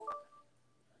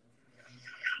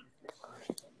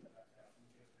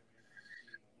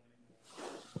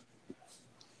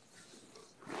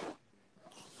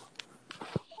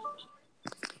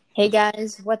Hey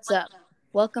guys, what's up?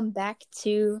 Welcome back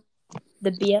to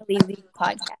the BLE League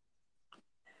podcast.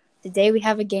 Today we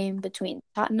have a game between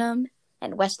Tottenham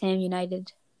and West Ham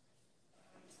United.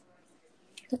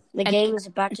 The game is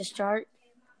about to start.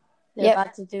 They're Yep.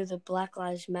 about to do the Black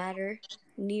Lives Matter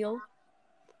kneel.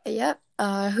 Yep.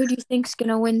 Who do you think's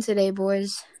gonna win today,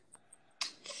 boys?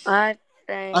 I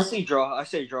think I say draw.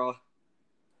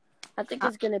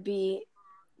 it's gonna be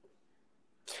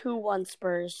 2-1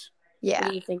 Spurs. What Yeah.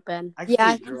 do you think, Ben? I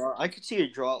could see a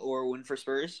draw or a win for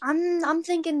Spurs. I'm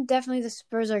thinking definitely the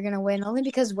Spurs are gonna win, only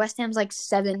because West Ham's like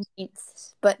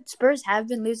 17th. But Spurs have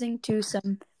been losing to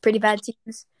some pretty bad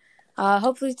teams.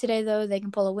 Hopefully today though they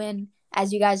can pull a win.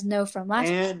 As you guys know from last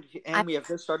And we have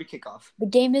just started kickoff. the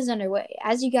game is underway.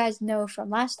 As you guys know from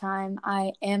last time,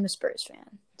 I am a Spurs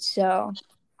fan. So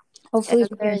hopefully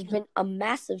And there's been a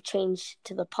massive change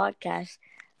to the podcast.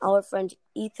 Our friend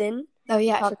Ethan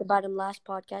talked about him last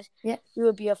podcast. Yeah. He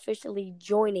will be officially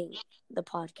joining the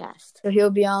podcast. So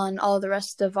he'll be on all the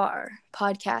rest of our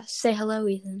podcasts. Say hello,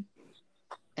 Ethan.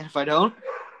 And if I don't?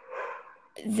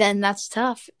 Then that's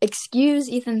tough.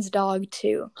 Excuse Ethan's dog,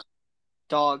 too.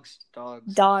 Dogs.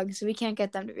 Dogs. We can't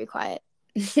get them to be quiet.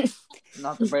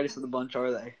 Not the brightest of the bunch,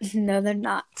 are they? No, they're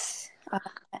not.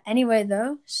 Anyway,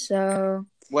 though, so...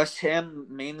 West Ham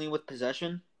mainly with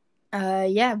possession.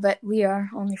 Yeah, but we are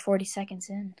only 40 seconds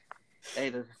in.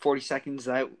 Hey, the 40 seconds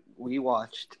that we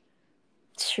watched.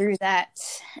 True that.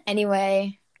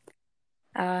 Anyway...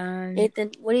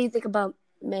 Ethan, what do you think about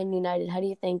Man United? How do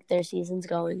you think their season's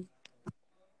going?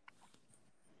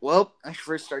 Well, I should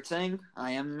first start saying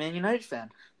I am a Man United fan.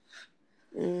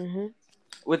 Mm-hmm.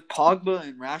 With Pogba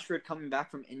and Rashford coming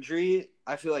back from injury,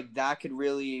 I feel like that could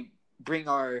really bring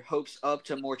our hopes up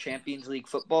to more Champions League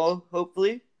football,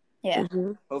 hopefully. Yeah.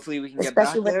 Mm-hmm. Hopefully we can get back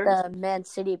Especially there. with the Man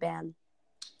City ban.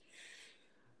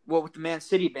 Well, with the Man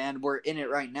City ban, we're in it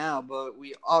right now, but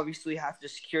we obviously have to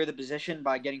secure the position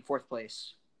by getting fourth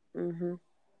place. Mm-hmm.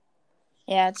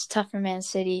 Yeah, it's tough for Man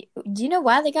City. Do you know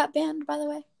why they got banned, by the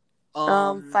way?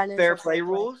 Fair play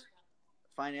rules.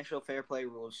 Financial fair play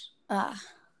rules. So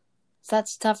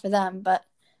that's tough for them, but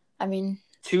I mean,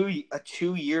 A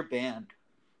 2-year ban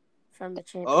from the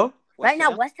champion. Oh, right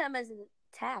now West Ham is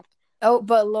attacked. Oh,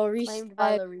 but Lloris Claimed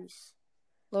by Lloris.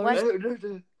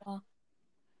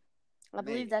 I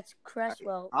believe that's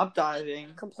Cresswell. I'm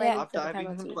diving.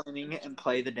 Complaining And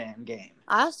play the damn game.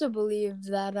 I also believe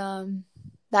that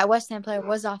that West Ham player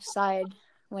was offside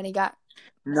when he got.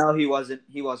 No, he wasn't.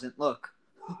 Look,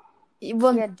 He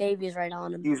had Davies right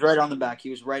on him. he was right on the back. He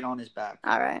was right on his back.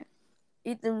 All right.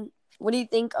 Ethan, what do you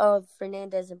think of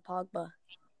Fernandes and Pogba?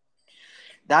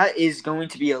 That is going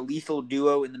to be a lethal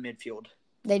duo in the midfield.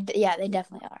 They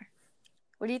definitely are.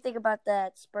 What do you think about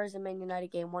that Spurs and Man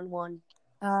United game 1-1?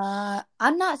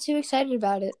 I'm not too excited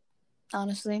about it,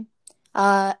 honestly.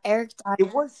 Eric Dyer.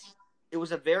 It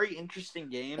was a very interesting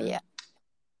game. Yeah.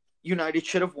 United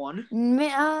should have won.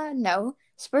 No.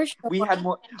 Spurs. We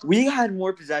had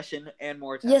more possession and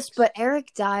more attacks. Yes, but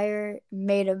Eric Dyer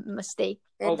made a mistake.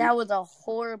 And that was a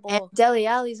horrible. And Dele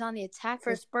Alli's on the attack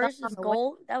for Spurs'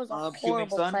 goal. That was a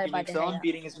horrible play by De Gea.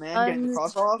 Beating his man, getting the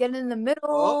cross off. Getting in the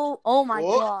middle. Oh my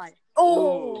God.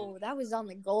 Oh, that was on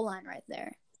the goal line right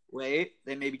there. Wait,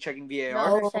 they may be checking VAR.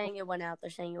 No, they're saying it went out.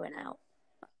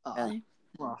 Really?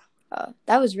 Wow.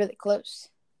 That was really close.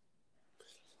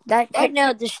 Right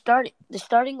now, the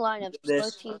starting lineup.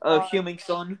 Heung-min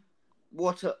Son.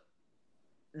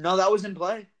 No, that was in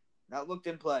play. That looked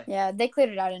in play. Yeah, they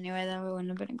cleared it out anyway. That wouldn't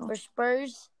have been a goal. For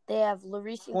Spurs, they have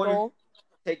Lloris in goal.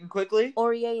 Taken quickly.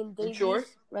 Aurier and Davies.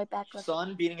 Right back.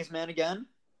 Son beating his man again.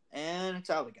 And it's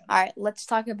out again. All right, let's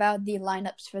talk about the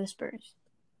lineups for the Spurs.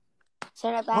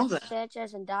 Center back,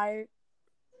 Sanchez and Dyer.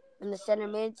 In the center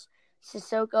mids,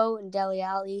 Sissoko and Dele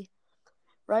Alli.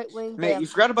 Right wing. Mate, you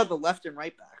forgot about the left and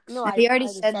right backs. No, he already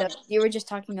said that. You were just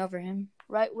talking over him.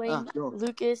 Right wing,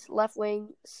 Lucas. Left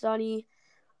wing, Sonny.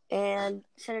 And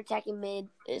center attacking mid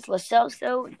is Lo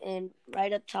Celso. And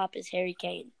right up top is Harry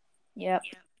Kane. Yep.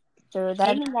 So in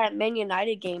that Man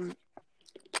United game,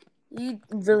 he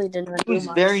really did not do much. He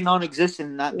was very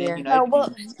non-existent in that Man United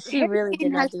game. He really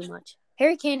did not do much.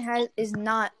 Harry Kane is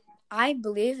not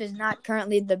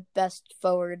currently the best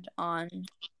forward on.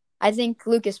 I think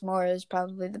Lucas Moura is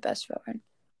probably the best forward.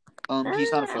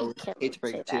 He's not a forward. Hate to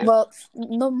break it to you. Well,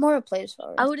 Moura plays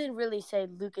forward. I wouldn't really say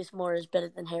Lucas Moura is better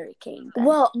than Harry Kane.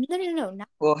 Well, no.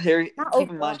 Keep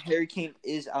in mind, Harry Kane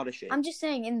is out of shape. I'm just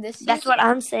saying in this. That's what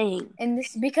I'm saying.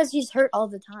 Because he's hurt all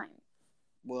the time.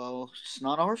 Well, it's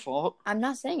not our fault. I'm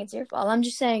not saying it's your fault. I'm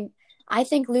just saying I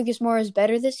think Lucas Moura is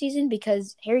better this season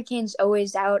because Harry Kane's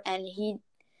always out and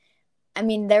I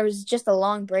mean, there was just a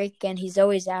long break, and he's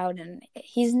always out, and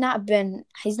he's not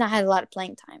had a lot of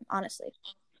playing time, honestly.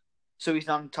 So he's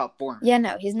not in top form. Yeah,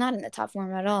 no, he's not in the top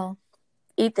form at all.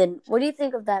 Ethan, what do you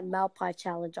think of that Malpie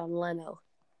challenge on Leno?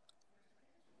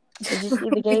 Did you see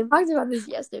the game? We talked about this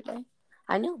yesterday.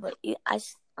 I know, but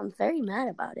I'm very mad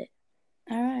about it.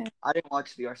 All right. I didn't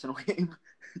watch the Arsenal game.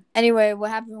 Anyway, what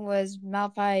happened was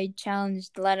Malpie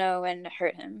challenged Leno and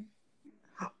hurt him.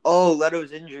 Oh,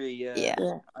 Leto's injury. Yeah.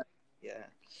 Yeah.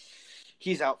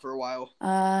 He's out for a while.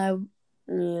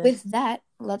 With that,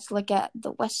 let's look at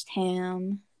the West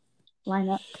Ham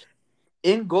lineup.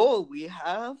 In goal, we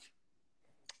have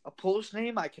a Polish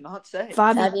name I cannot say.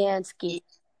 Fabianski.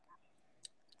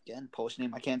 Again, Polish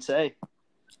name I can't say.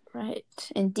 Right.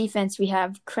 In defense, we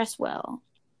have Cresswell,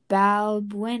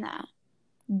 Balbuena,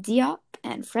 Diop,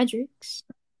 and Fredericks.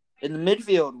 In the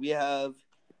midfield, we have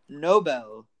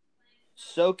Nobel,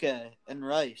 Soke, and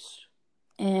Rice.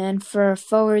 And for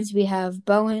forwards, we have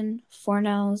Bowen,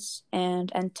 Fornells,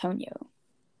 and Antonio.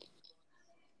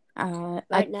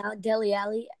 Right now, Dele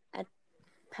Alli at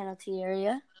penalty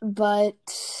area. But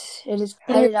it is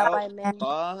headed out by a man.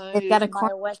 They've got a by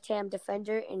a West Ham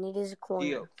defender, and it is a corner.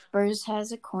 Deal. Spurs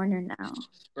has a corner now.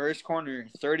 Spurs corner,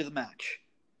 third of the match.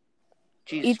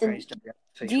 Jesus Ethan, Christ.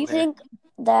 Do you think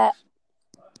that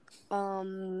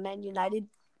Man United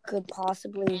could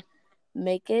possibly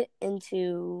make it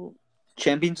into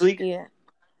Champions League? Yeah.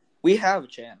 We have a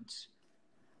chance.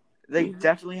 They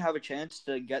definitely have a chance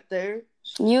to get there.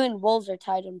 You and Wolves are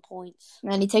tied in points.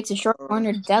 And he takes a short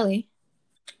corner to Dele.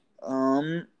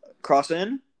 Cross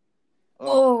in.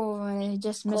 I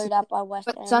just missed Cleared up by West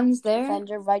Ham. But Son's there.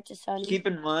 Defender right to Son. Keep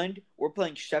in mind, we're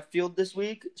playing Sheffield this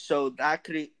week, so that's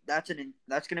going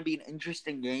to be an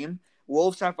interesting game.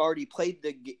 Wolves have already played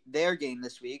their game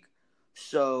this week,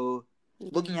 so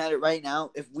looking at it right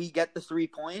now, if we get the 3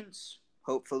 points,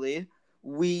 hopefully,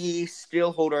 we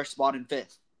still hold our spot in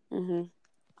 5th. Mm-hmm.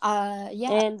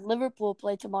 Yeah. And Liverpool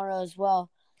play tomorrow as well,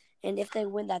 and if they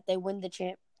win that, they win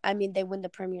they win the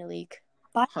Premier League.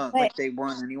 Like they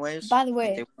weren't anyways. By the way,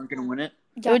 like they weren't going to win it.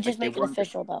 It would just make it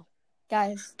official, though.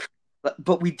 Guys.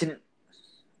 But we didn't.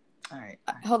 All right.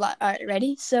 Hold on. All right,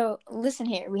 ready? So, listen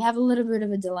here. We have a little bit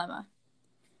of a dilemma.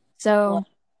 So,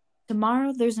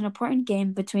 tomorrow there's an important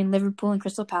game between Liverpool and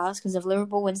Crystal Palace because if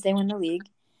Liverpool wins, they win the league.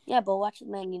 Yeah, but watch the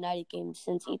Man United game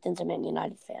since Ethan's a Man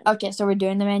United fan. Okay, so we're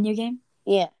doing the Man U game?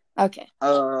 Yeah. Okay.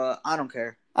 I don't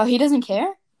care. Oh, he doesn't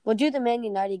care? We'll do the Man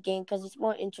United game because it's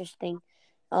more interesting.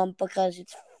 Because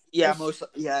it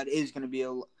is going to be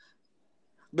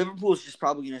Liverpool's just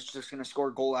probably just going to score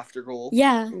goal after goal.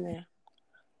 Yeah.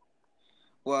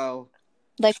 Well,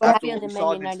 like after what we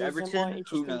saw against Everton,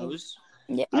 who knows?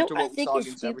 Yeah. After what we saw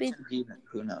against Everton,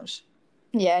 who knows?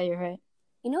 Yeah, you're right.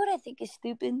 You know what I think is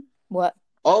stupid? What?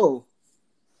 Oh.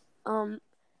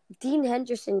 Dean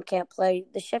Henderson can't play,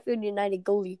 the Sheffield United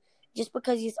goalie, just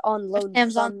because he's on loan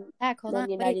from Man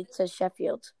United to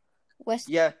Sheffield.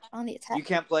 On the attack. You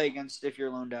can't play against if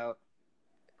you're loaned out.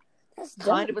 That's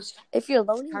dumb. If you're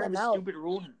loaning them out. Stupid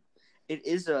rule. It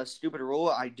is a stupid rule.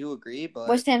 I do agree, but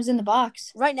West Ham's in the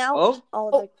box right now.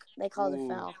 They call it a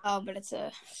foul. Oh, but it's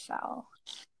a foul.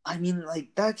 I mean, like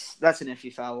that's an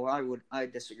iffy foul. I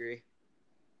disagree.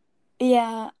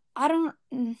 Yeah, I don't.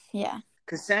 Yeah,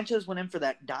 because Sanchez went in for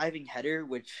that diving header,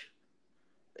 which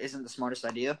isn't the smartest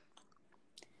idea.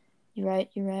 You're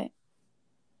right.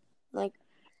 Like,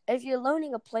 if you're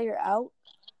loaning a player out,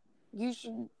 you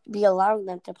should be allowing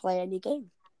them to play any game.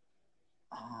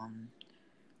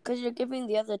 Because you're giving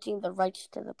the other team the rights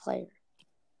to the player.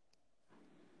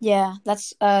 Yeah,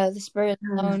 that's the Spurs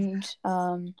loaned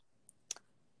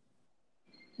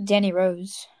Danny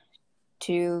Rose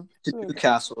to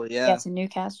Newcastle. Yeah, to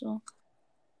Newcastle.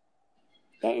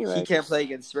 Danny Rose. He can't play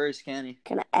against Spurs, can he?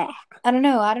 I don't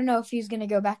know. I don't know if he's gonna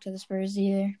go back to the Spurs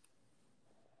either.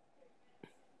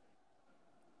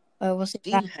 We'll see.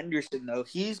 Dean Henderson, though,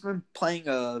 he's been playing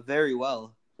very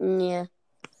well. Yeah.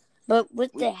 But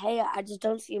with De Gea, I just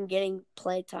don't see him getting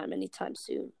play time anytime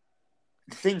soon.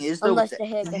 The thing is, though, De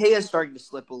Gea is starting to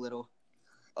slip a little.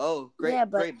 Oh,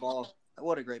 great ball.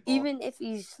 What a great ball. Even if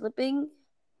he's slipping,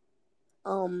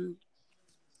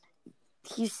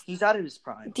 he's out of his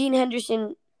prime. Dean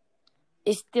Henderson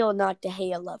is still not De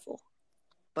Gea level.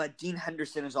 But Dean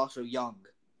Henderson is also young.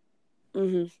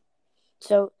 Mm-hmm.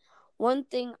 So,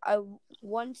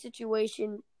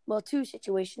 two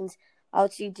situations I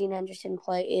would see Dean Henderson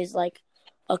play is like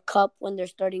a cup when they're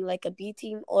starting like a B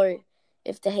team, or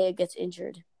if De Gea gets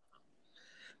injured.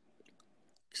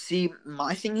 See,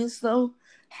 my thing is, though,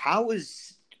 how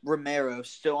is Romero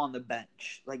still on the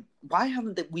bench? Like, why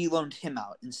haven't we loaned him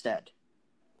out instead?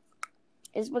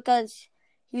 It's because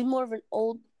he's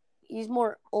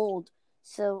more old.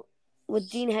 So with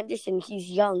Dean Henderson, he's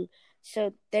young.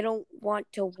 So they don't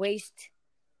want to waste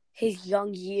his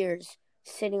young years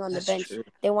sitting on That's the bench. true.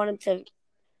 They want him to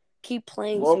keep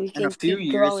playing Well, so he in a can few keep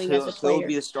years, growing as a he'll player.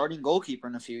 be the starting goalkeeper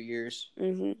in a few years.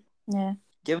 Mm-hmm. Yeah.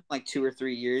 Give him like 2 or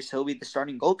 3 years, he'll be the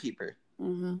starting goalkeeper.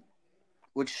 Mm-hmm.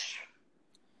 Which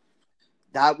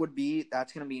that's going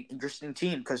to be an interesting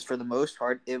team because for the most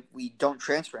part, if we don't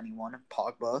transfer anyone,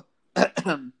 Pogba,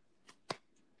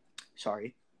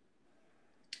 sorry,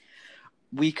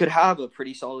 we could have a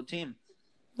pretty solid team.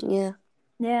 Yeah.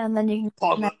 Yeah, and then you can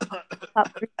Pogba,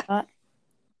 top 3 spot.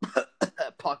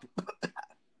 Pogba.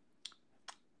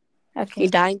 Okay. You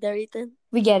dying there, Ethan?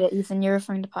 We get it, Ethan. You're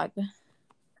referring to Pogba.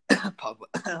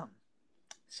 Pogba.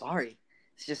 Sorry,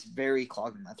 it's just very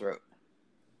clogged in my throat.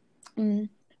 Mm.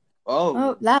 Oh,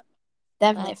 Oh, that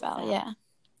definitely That's a foul. foul. Yeah,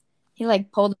 he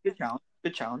like pulled. good challenge.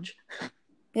 Good challenge.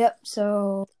 Yep.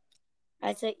 So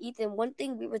I said, Ethan, one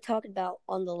thing we were talking about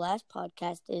on the last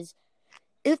podcast is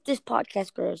if this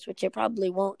podcast grows, which it probably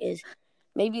won't, is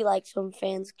maybe like some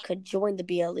fans could join the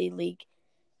BLE League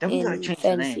Then we gotta in change the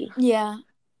fantasy. name. yeah,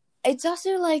 it's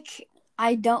also like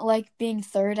I don't like being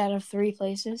third out of 3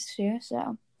 places too.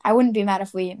 So I wouldn't be mad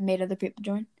if we made other people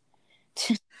join.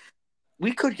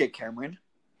 We could get Cameron.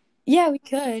 Yeah, we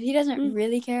could. He doesn't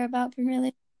really care about Premier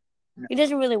League. He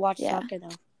doesn't really watch Yeah. soccer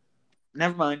though.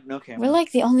 Never mind. No Cameron. We're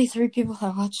like the only 3 people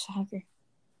that watch soccer.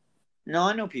 No,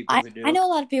 I know people who do. I know a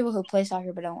lot of people who play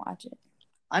soccer but don't watch it.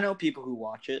 I know people who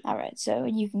watch it. All right, so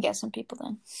you can get some people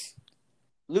then.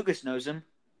 Lucas knows him.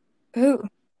 Who?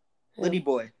 Liddy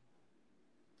boy.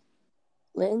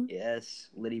 Lynn? Yes,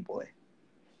 Liddy boy.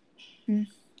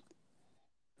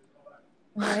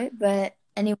 All right, but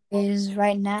anyways,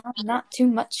 right now, not too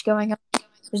much going on.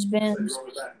 There's been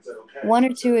 1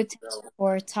 or 2 attempts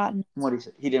for Tottenham. What is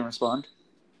it? He didn't respond.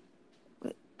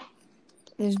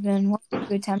 There's been 1 or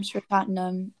 2 attempts for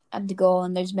Tottenham at the goal,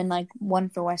 and there's been like 1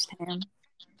 for West Ham.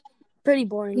 Pretty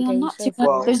boring Yeah, game not so too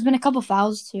far. much. There's been a couple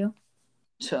fouls too.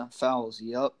 Fouls,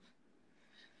 yep.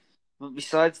 But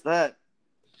besides that,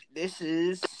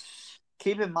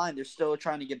 keep in mind they're still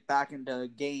trying to get back into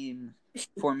game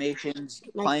formations,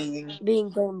 Like, playing. being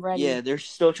game ready. Yeah, they're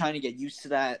still trying to get used to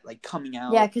that, like coming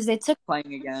out. Yeah, because they took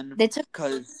playing again.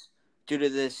 Because due to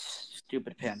this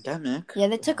stupid pandemic. Yeah,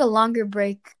 they took a longer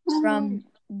break from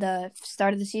the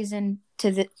start of the season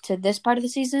to this part of the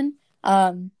season.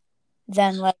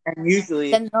 Than like And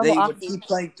usually than normal they would off-season. keep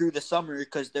playing through the summer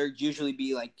because there'd usually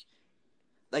be like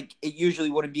it usually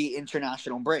wouldn't be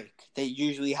international break. They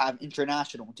usually have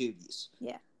international duties.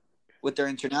 Yeah. With their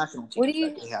international teams. What do you,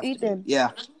 that they have Ethan? to do. Yeah.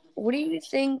 What do you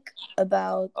think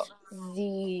about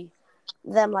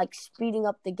them like speeding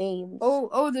up the games?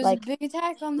 Oh, there's Like, a big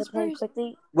attack on the They're playing Spurs.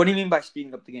 quickly. What do you mean by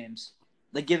speeding up the games?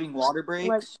 Like giving water breaks?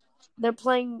 Like, they're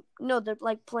playing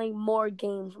more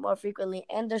games more frequently,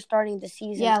 and they're starting the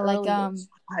season. Yeah, like earlier.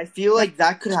 I feel like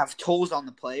that could have tolls on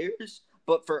the players,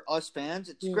 but for us fans,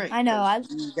 it's great. I know, 'cause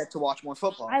we get to watch more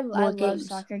football. I love games.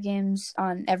 soccer games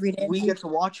on every day. We get to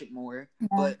watch it more, Yeah.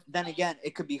 but then again,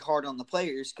 it could be hard on the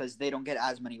players because they don't get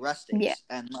as many rest days Yeah.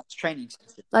 and less training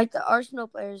sessions. Like the Arsenal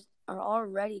players are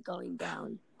already going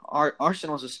down.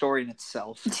 Arsenal's a story in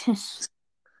itself.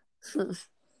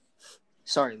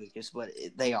 Sorry, Lucas, but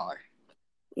they are.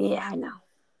 Yeah, I know.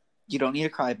 You don't need to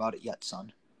cry about it yet,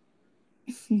 son.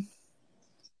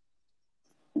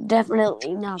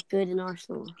 Definitely not good in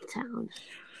Arsenal town.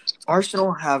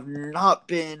 Arsenal have not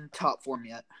been top form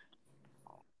yet.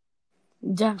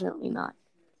 Definitely not.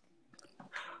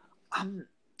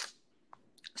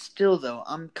 Still, though,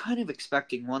 I'm kind of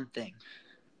expecting one thing.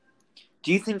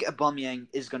 Do you think Aubameyang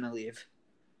is going to leave?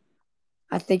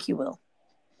 I think he will.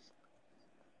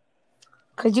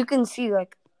 Because you can see,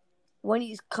 like, when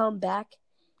he's come back,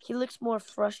 he looks more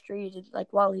frustrated,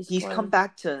 like, while he's playing. come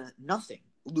back to nothing.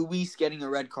 Luis getting a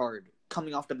red card.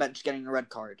 Coming off the bench getting a red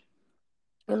card.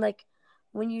 And, like,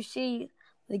 when you see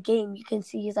the game, you can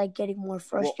see he's, like, getting more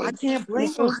frustrated. Well, I can't blame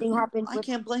The same him. thing happened I with,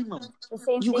 can't blame him. the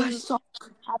same You thing guys suck.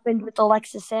 happened with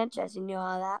Alexis Sanchez. You know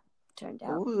how that turned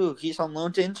out. Ooh, he's on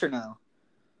loan to Inter now.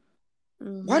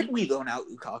 Mhm. Why did we loan out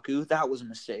Lukaku? That was a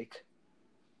mistake.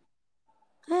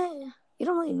 You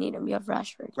don't really need him. You have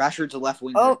Rashford. Rashford's a left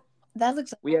winger. Oh, that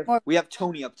looks like We have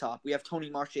Tony up top. We have Tony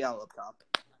Martial up top.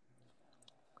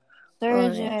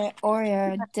 Serge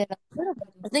Aurier did.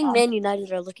 I think Man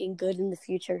United are looking good in the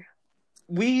future.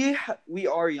 We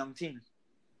are a young team.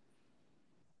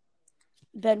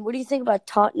 Ben, what do you think about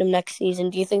Tottenham next season?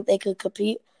 Do you think they could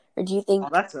compete, or do you think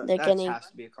That they're getting? has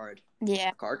to be a card.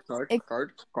 Yeah.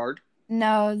 Card.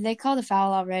 No, they called a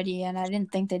foul already, and I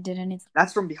didn't think they did anything.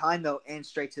 That's from behind though, and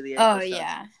straight to the air. Oh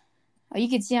yeah. Oh, you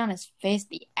could see on his face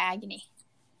the agony.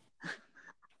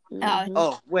 Mhm.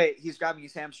 Oh, wait, he's grabbing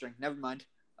his hamstring. Never mind.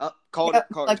 Called Yep,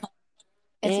 it card. It's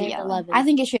a And yellow. 11. I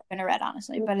think it should have been a red,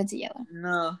 honestly, but it's a yellow.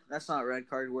 No, that's not red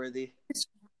card worthy.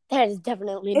 That is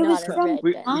definitely It was not a from red.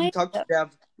 We Ben. can talk though. to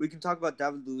we can talk about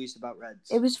David Luiz about Reds.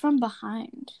 It was from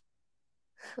behind.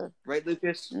 Right,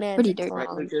 Lucas? Man's Pretty a dirty. Right,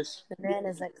 clown. Lucas? The man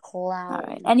is a clown. All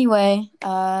right. Anyway,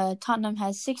 Tottenham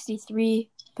has 63%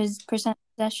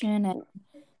 possession, and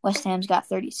West Ham's got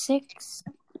 36.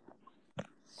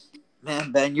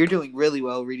 Man, Ben, you're doing really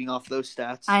well reading off those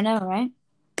stats. I know, right?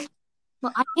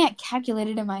 Well, I can't calculate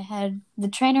it in my head. The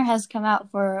trainer has come out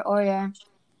for Aurier.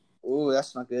 Ooh,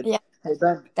 that's not good. Yeah. Hey,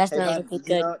 Ben. That's hey, not Ben, looking did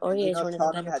you good. know- Aurier did you is know one of the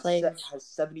Tottenham better players. has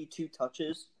 72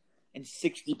 touches and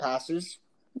 60 passes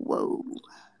Whoa.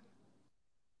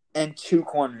 and 2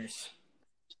 corners.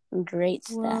 Great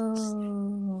stats.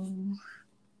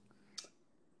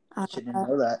 Whoa. Didn't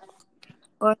know that.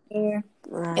 Aurier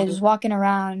is walking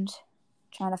around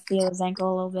trying to feel his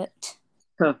ankle a little bit.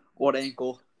 What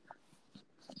ankle?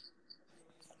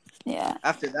 Yeah.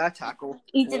 After that tackle.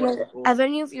 Ethan, what ankle? have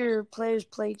any of your players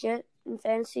played yet in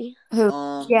fantasy? Who?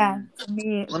 Um, Yeah. For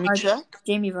me, Let me check.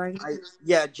 Jamie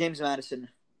Vardy. James Madison.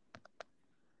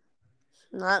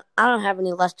 Not. I don't have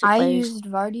any Leicester I players. used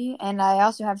Vardy, and I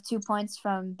also have 2 points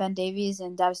from Ben Davies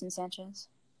and Davison Sanchez.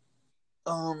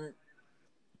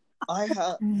 I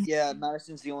have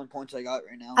Madison's the only points I got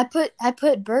right now. I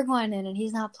put Bergwijn in, and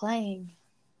he's not playing.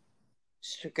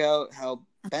 Check out how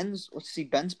Ben's. Let's see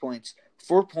Ben's points.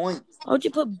 4 points. Why'd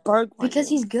you put Bergwijn? Because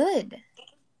in? he's good.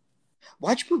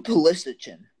 Why'd you put Pulisic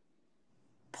in?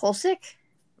 Pulisic?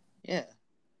 Yeah.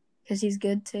 Because he's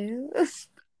good too.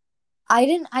 I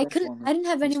didn't have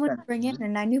He's anyone to bench bring in, warmer.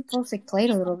 and I knew Pulisic played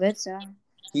a little bit, so.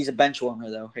 He's a bench warmer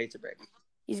though. Hate to break it.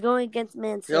 He's going against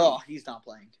Man City. Oh, he's not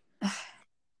playing.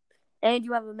 And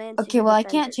you have a Man City Okay, well, I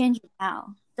defender. can't change it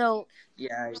now. So,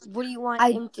 Yeah. what do you want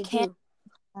I him to can't-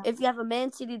 do? If you have a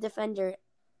Man City defender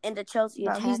and a Chelsea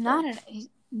Bro, attacker. he's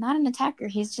not an attacker.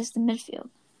 He's just in midfield.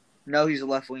 No, he's a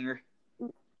left winger.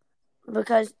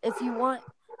 Because if you want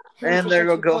him And to there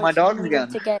get go you my points, dog you need him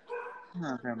again. to get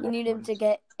Oh, never You need him mind. to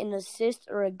get an assist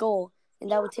or a goal,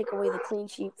 and that would take away the clean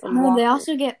sheet from No, Walker. they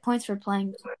also get points for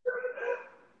playing.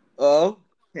 Oh,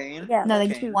 Kane. Yeah. No, they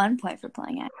Okay. get 1 point for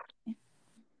playing.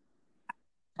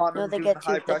 No, they get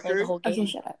 2 if they play the whole game. Okay,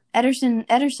 shut up.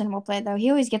 Ederson will play though. He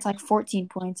always gets like 14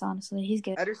 points. Honestly, he's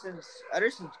good.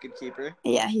 Ederson's good keeper.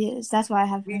 Yeah, he is. That's why I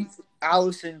have him.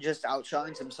 Allison just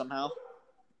outshines him somehow.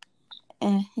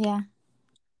 Yeah.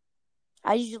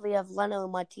 I usually have Leno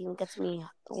in my team. Gets me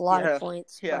a lot of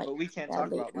points. Yeah, but we can't talk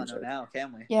badly about Leno injured. now,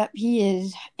 can we? Yep, he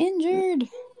is injured.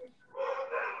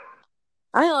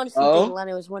 I honestly think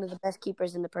Leno is one of the best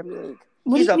keepers in the Premier League.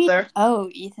 What He's do you up mean? there. Oh,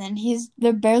 Ethan,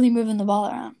 they're barely moving the ball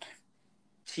around.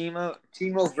 Timo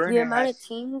Werner. The amount of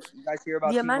teams, You guys hear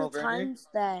about the Timo amount of Werner? times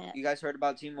that You guys heard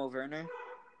about Timo Werner?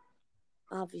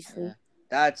 obviously. Yeah.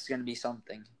 That's gonna be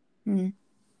something.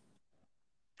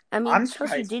 I mean, I'm Chelsea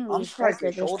surprised. didn't I'm need a surprised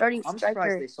striker. Their starting I'm surprised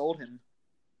striker. they sold him.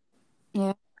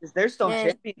 Yeah. Because they're still in Yeah,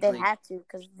 Champions they League. had to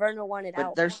because Werner wanted But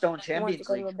out. they're still in He wanted to Champions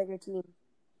go to a League. bigger team.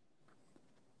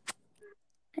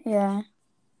 Yeah.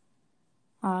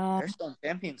 They're still in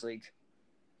Champions League.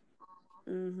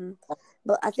 Mm-hmm.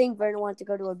 But I think Werner wanted to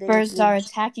go to a bigger Spurs team. are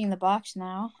attacking the box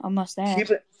now. Almost there. See,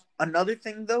 but another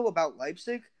thing though about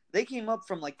Leipzig, they came up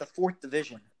from like the 4th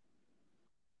division.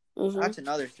 Mm-hmm. That's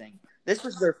another thing. This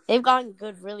was their. They've gotten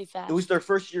good really fast. It was their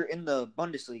first year in the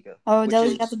Bundesliga. Oh, which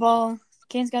Dele's is- got the ball.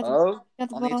 Kane's got the Oh,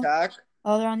 got on the the ball. attack.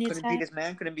 Oh, they're on the Couldn't attack.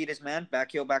 beat his man.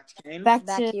 Back heel, back to Kane. Back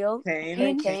Back to heel.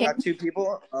 Kane Kane. got 2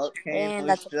 people. Oh, Kane And loses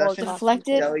that's a forward possession. pass.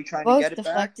 deflected. Dele trying to Both get it back.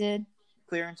 deflected,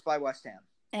 Clearance by West Ham.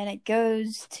 and it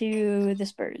goes to the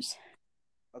Spurs.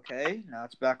 Okay, now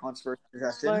it's back on Spurs We're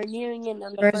possession. nearing in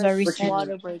on the Spurs are first resetting.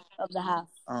 water break of the half.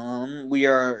 We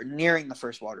are nearing the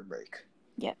first water break.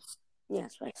 Yes. Yeah,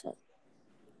 that's what I said.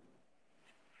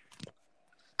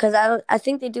 Because I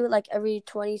think they do it like every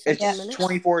 20-something It's minutes.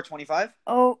 24-25.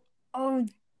 Oh,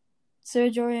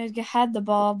 Sergio had the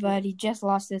ball, but he just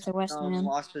lost it to West Ham.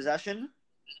 Lost possession.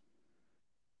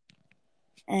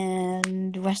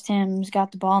 And West Ham's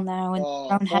got the ball now.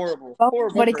 And Horrible.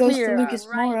 but it goes to Clear, Lucas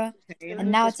right. Moura. Kane,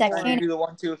 And now it's at trying Kane. to do the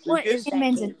 1-2 with What Lucas. is that,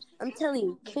 Kane Kane? I'm telling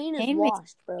you, Kane is Kane made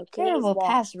washed, bro. Kane is Terrible washed.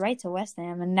 pass right to West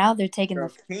Ham, and now they're taking Bro,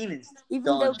 the. Kane is Even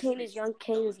done. though Kane is young,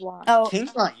 Kane is washed. Oh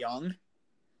Kane's not young.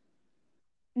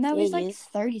 no, Yeah, he's he like is.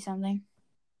 30 something.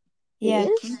 He Yeah,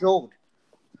 is? He's old.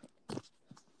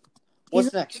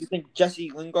 What's next? You think Jesse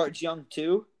Lingard's young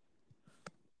too?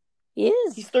 He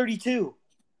is. He's 32.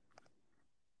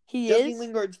 He Jesse is.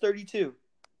 Lingard's 32.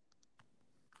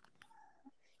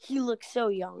 He looks so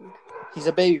young. He's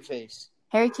a babyface.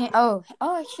 Harry Kane. Oh,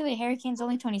 actually, Harry Kane's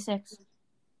only 26.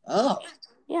 Oh.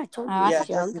 Yeah, I told you. I Yeah, he's thought-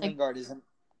 young. Jesse Lingard isn't.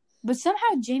 But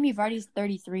somehow Jamie Vardy's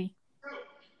 33.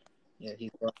 Yeah,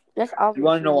 he's. That's obvious. You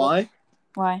want to know why?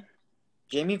 Why?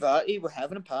 Jamie Vardy, we're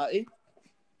having a party.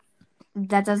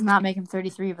 That does not make him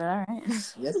 33, but all right.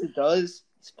 Yes, it does.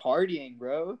 It's partying,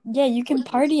 bro. Yeah, you can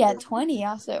party at 20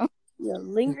 also. Yeah,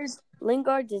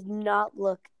 Lingard does not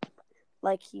look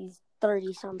like he's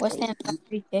 30 something. West Ham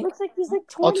free kick. Looks like he's like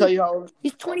 20. I'll tell you how.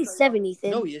 He's 27,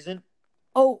 Ethan. No, he isn't.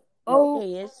 Oh, Yeah,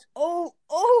 he is. oh.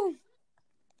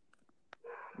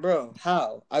 Bro,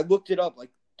 how? I looked it up like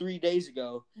 3 days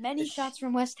ago. Many It's- shots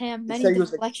from West Ham, It many said he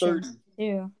was like deflections 30.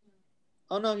 too.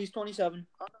 Oh, no, he's 27.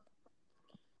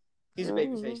 He's a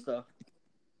babyface, though.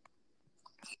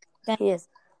 He is.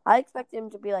 I expect him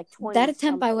to be like 20. That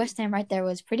attempt by something. West Ham right there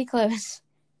was pretty close.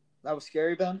 That was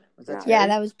scary, Ben? Was that Yeah, scary?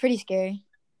 that was pretty scary.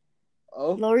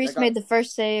 Oh, Lloris that got- made the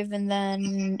first save, and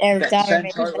then Eric Ben Dyer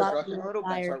made Hart the was last. rushing a little.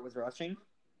 Ben's Dyer. heart was rushing.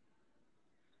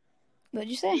 What'd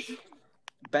you say?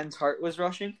 Ben's heart was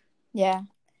rushing. Yeah.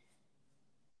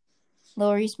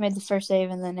 Lloris made the first save,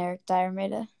 and then Eric Dyer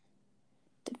made a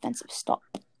defensive stop.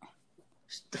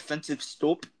 Defensive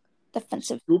stop.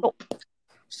 Defensive Stop.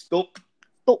 Stop.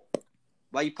 stop.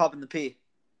 Why you popping the P?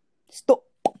 Stop.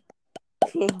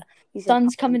 He said,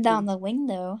 Sun's coming down the wing,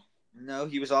 though. No,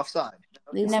 he was offside.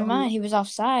 Never mind, he was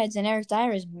offsides, and Eric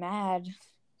Dyer is mad.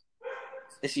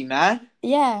 Is he mad?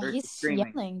 Yeah, Or he's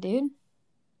screaming. yelling, dude.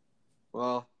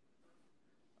 Well,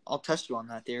 I'll test you on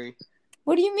that theory.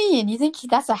 What do you mean? You think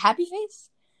that's a happy face?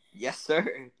 Yes,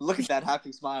 sir. Look at that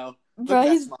happy smile. Look Bro, at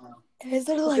that he's smile.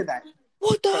 literally Look like, at that.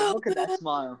 what the Bro, hell? look at that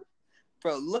smile.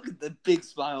 Bro, look at the big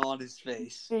smile on his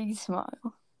face. Big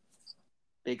smile.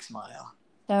 Big smile.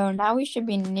 So now we should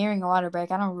be nearing a water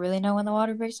break. I don't really know when the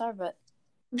water breaks are, but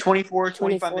 25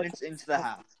 24. minutes into the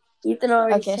half. Ethan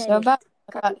already okay. said So it. about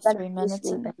Better 3 minutes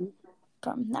listening, in, Ben.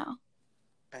 from now.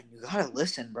 Ben, you gotta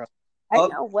listen, bro. Right Oh,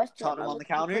 now, West Ham Tottenham are on the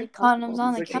looking counter. pretty Tottenham's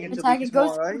on the Switching counter into attack. Lucas It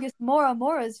goes Moura. Lucas Moura.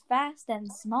 Moura's fast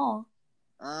and small.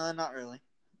 Not really.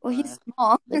 Well, he's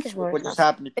small. Lucas Moura. What just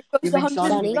happened? It goes to Giving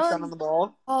Hungry Son Son. on the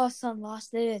ball, Oh, Son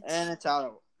lost it. and it's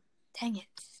out. Dang it.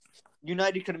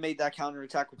 United could have made that counter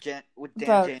attack with Dan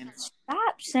Bro, James.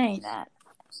 stop saying that.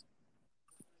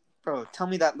 Bro, tell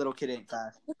me that little kid ain't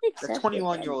fast. The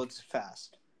 21-year-old's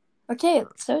fast. Okay,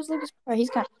 so is Lucas Moura. He's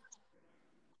got.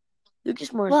 Lucas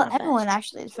Moura's Well, not fast. everyone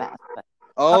actually is fast. But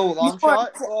Oh, long Moura-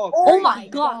 shot. Oh great. my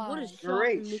God, what a shot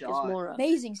Great from Lucas shot. Moura.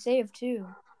 amazing save too.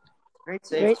 Great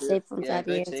save. Great too. save from Yeah,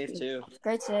 great Fabianski. save too.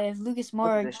 Great save. Lucas Look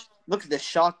at Moura. this- Look at this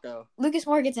shot though. Lucas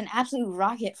Moura gets an absolute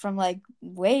rocket from like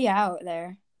way out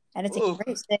there, and it's a Ooh.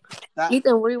 great save. That,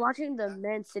 Ethan, were you watching the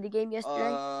Man City game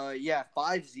yesterday? yeah,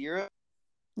 5-0.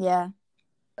 Yeah.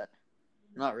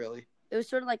 Not really. It was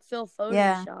sort of like Phil Foden's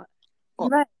Yeah. shot. Oh.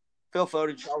 Right. Phil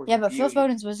Foden shot was Yeah, a but Phil beauty.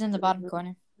 Foden's was in the bottom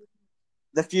corner.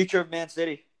 The future of Man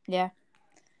City. Yeah,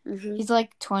 Mm-hmm. he's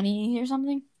like 20 or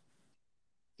something.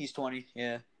 He's 20,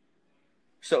 yeah.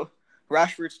 So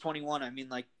Rashford's 21. I mean,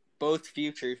 like both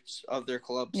futures of their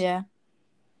clubs. Yeah.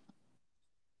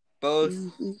 Both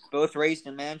Mm-hmm. both raised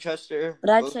in Manchester. But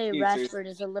I'd both say futures. Rashford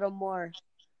is a little more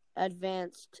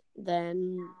advanced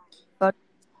than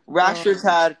Rashford's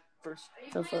had first.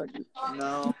 Phil Foden.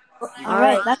 No. All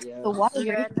right, that's Yeah. the water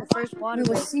You're break. at the first water We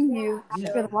will break. see you So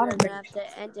after the water we're break. gonna have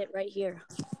to end it right here.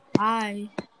 Bye.